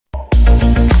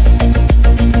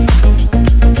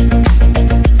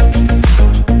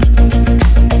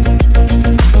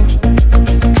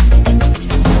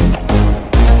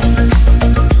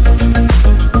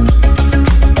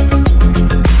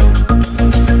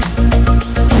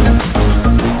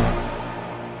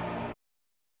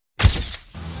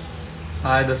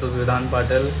Hi, this is Vidhan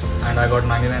Patil and I got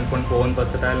 99.4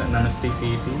 percentile in MHT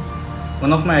CET.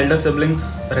 One of my elder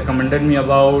siblings recommended me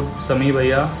about Sami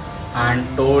Bhaiya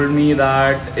and told me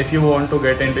that if you want to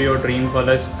get into your dream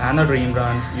college and a dream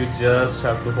branch, you just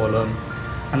have to follow him.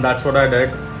 And that's what I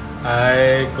did.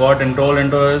 I got enrolled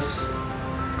into his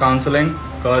counseling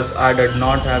because I did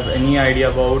not have any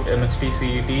idea about MHT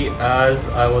CET as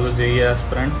I was a JEE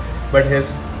aspirant, but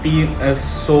his team is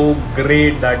so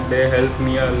great that they helped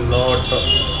me a lot.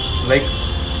 Like,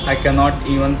 I cannot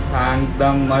even thank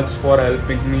them much for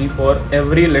helping me for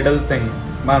every little thing.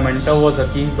 My mentor was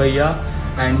Akif Bhaiya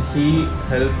and he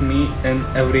helped me in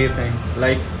everything.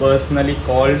 Like, personally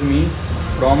called me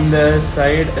from their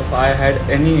side if I had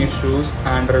any issues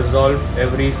and resolved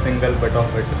every single bit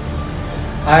of it.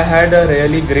 I had a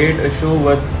really great issue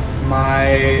with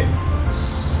my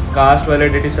caste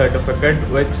validity certificate,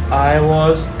 which I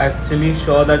was actually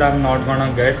sure that I'm not gonna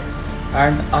get,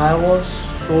 and I was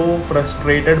so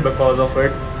frustrated because of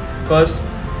it, because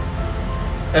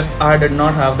if I did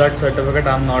not have that certificate,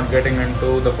 I'm not getting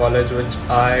into the college which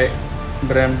I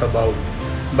dreamt about.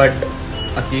 But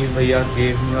Akif Bhaiya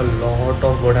gave me a lot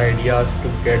of good ideas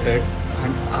to get it,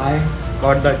 and I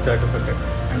got that certificate.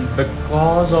 And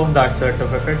because of that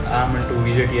certificate, I'm into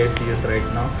VJTICS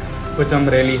right now, which I'm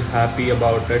really happy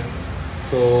about it.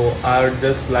 So I would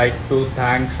just like to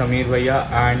thank Sameer Bhaiya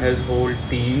and his whole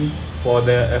team for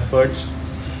their efforts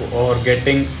for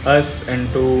getting us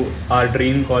into our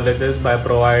dream colleges by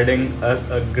providing us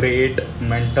a great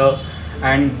mentor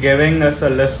and giving us a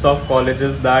list of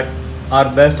colleges that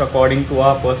are best according to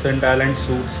our percentile and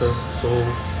suits us. So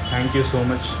thank you so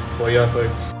much for your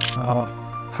efforts.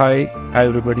 Hi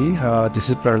everybody, this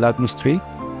is Prahlad Mistry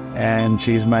and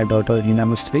she is my daughter Reena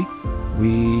Mistry.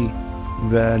 We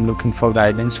were looking for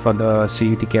guidance for the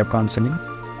CET CAP counseling,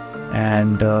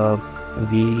 and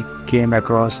we came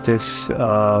across this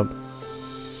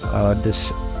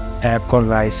this app called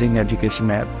Rising Education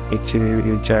app, which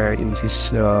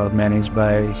is managed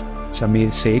by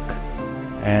Shaikh,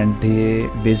 and they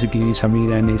basically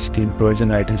Sameer and his team provides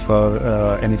guidance for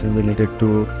anything related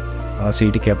to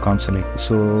CET CAP counseling.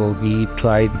 So we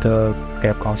tried the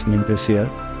CAP counseling this year.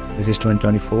 This is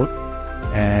 2024,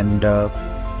 and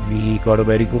we got a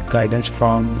very good guidance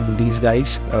from these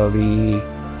guys.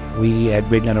 We had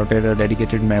been annotated a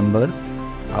dedicated member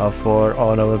for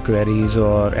all our queries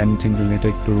or anything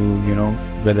related to,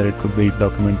 whether it could be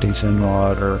documentation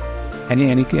or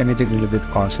anything related to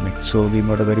counseling. So we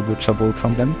got a very good support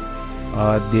from them.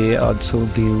 They also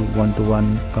give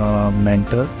one-to-one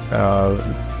mentor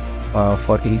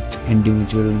for each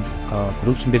individual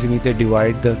groups. Basically, they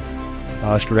divide the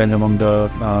students among the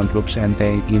groups and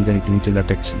they give the individual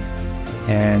attention.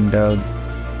 And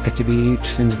actually,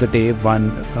 since the day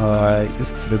one,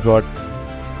 we got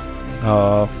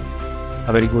a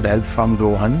very good help from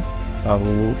Rohan,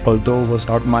 who although was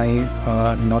not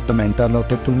the mentor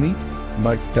allotted to me,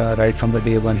 but right from the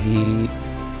day one he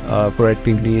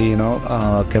proactively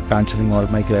kept answering all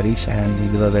my queries, and he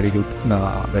was a very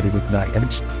good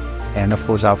guidance. And of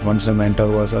course, after once the mentor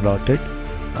was allotted,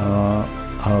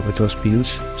 which was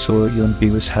Piyush, so even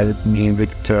Piyush helped me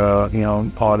with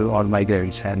all my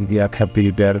queries, and we are happy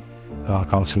with their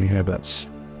counseling with us.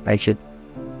 Thank you.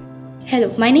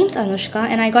 Hello, my name is Anushka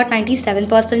and I got 97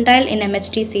 percentile in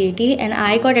MHT CET and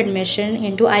I got admission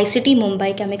into ICT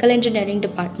Mumbai Chemical Engineering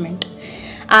Department.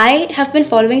 I have been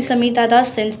following Sameer Dada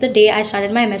since the day I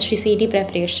started my MHT CET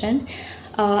preparation.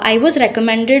 I was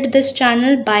recommended this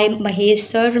channel by Mahesh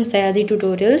sir from Sayadi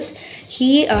Tutorials.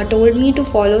 He told me to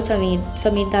follow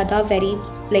Sameer Dada very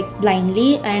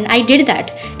blindly, and I did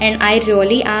that, and I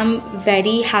really am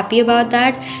very happy about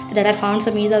that I found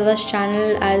Sameer Dada's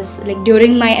channel as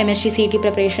during my MHT CET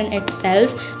preparation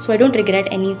itself, so I don't regret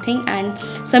anything. And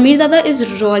Sameer Dada is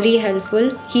really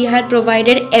helpful. He had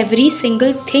provided every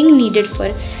single thing needed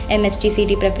for MHT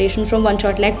CET preparation, from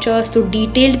one-shot lectures to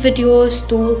detailed videos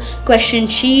to question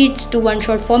sheets to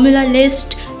one-shot formula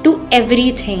list to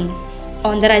everything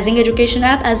on the Rising Education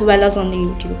app as well as on the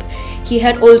YouTube. He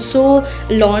had also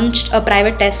launched a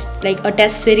private test, a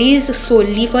test series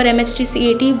solely for MHT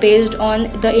CET based on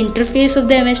the interface of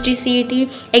the MHT CET,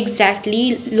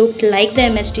 exactly looked like the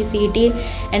MHT CET,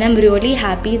 and I'm really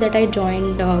happy that I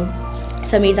joined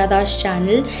Sameer Dada's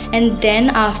channel. And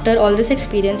then after all this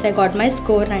experience, I got my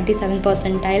score 97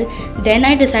 percentile. Then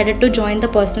I decided to join the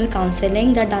personal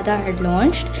counseling that Dada had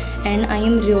launched, and I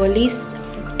am really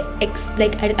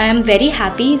I am very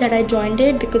happy that I joined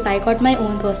it, because I got my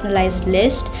own personalized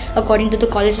list according to the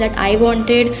college that I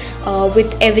wanted,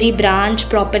 with every branch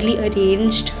properly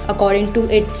arranged according to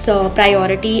its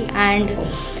priority and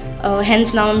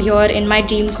Hence now I'm here in my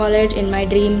dream college, in my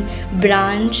dream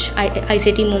branch,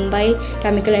 ICT Mumbai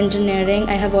Chemical Engineering.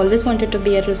 I have always wanted to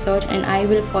be a research, and I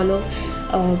will follow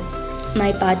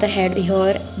my path ahead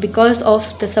here because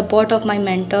of the support of my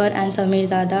mentor and Samir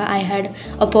Dada. I had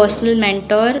a personal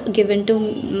mentor given to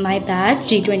my batch,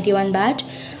 G21 batch,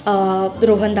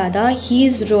 Rohan Dada. He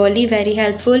is really very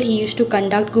helpful. He used to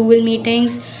conduct Google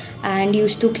meetings and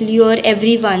used to clear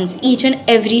each and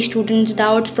every student's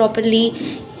doubts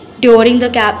properly during the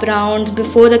cap rounds,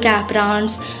 before the cap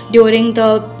rounds, during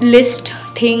the list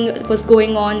thing was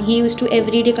going on. He used to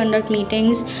every day conduct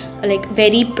meetings like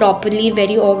very properly,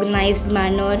 very organized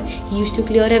manner. He used to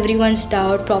clear everyone's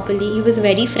doubt properly. He was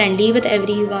very friendly with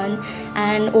everyone,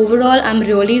 and overall I'm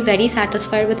really very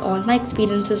satisfied with all my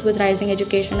experiences with Rising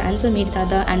Education and Samir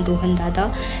Dada and Rohan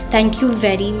Dada. Thank you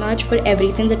very much for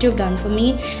everything that you've done for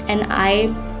me, and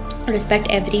I respect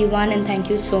everyone, and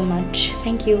thank you so much.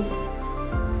 Thank you.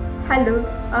 Hello,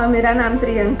 मेरा नाम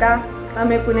प्रियंका,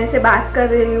 मैं पुणे से बात कर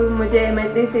रही हूँ। मुझे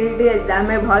MHT CET exam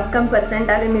में बहुत कम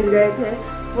परसेंटाइल मिल गए थे।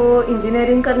 वो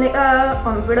इंजीनियरिंग करने का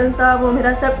कॉन्फिडेंस था, वो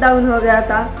मेरा सब डाउन हो गया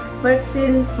था। बट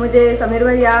स्टिल मुझे समीर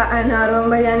भैया एंड रोहन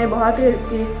भैया ने बहुत हेल्प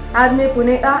की। आज मैं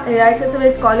पुणे का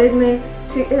AISS कॉलेज में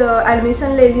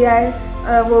एडमिशन ले लिया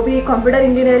है, वो भी कंप्यूटर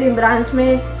इंजीनियरिंग ब्रांच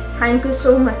में। Thank you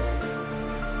so much.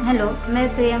 Hello, मैं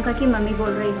प्रियंका की मम्मी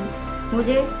बोल रही हूँ।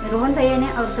 मुझे रोहन भैया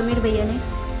ने और समीर भैया ने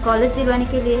कॉलेज दिलवाने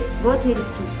के लिए बहुत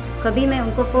हेल्प की। कभी मैं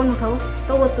उनको फ़ोन उठाऊँ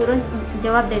तो वो तुरंत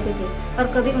जवाब देते थे, और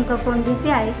कभी उनका फ़ोन बिजी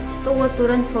आए तो वो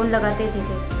तुरंत फ़ोन लगाते थे।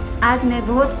 आज मैं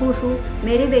बहुत खुश हूँ।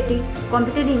 मेरी बेटी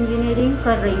कंप्यूटर इंजीनियरिंग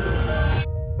कर रही है।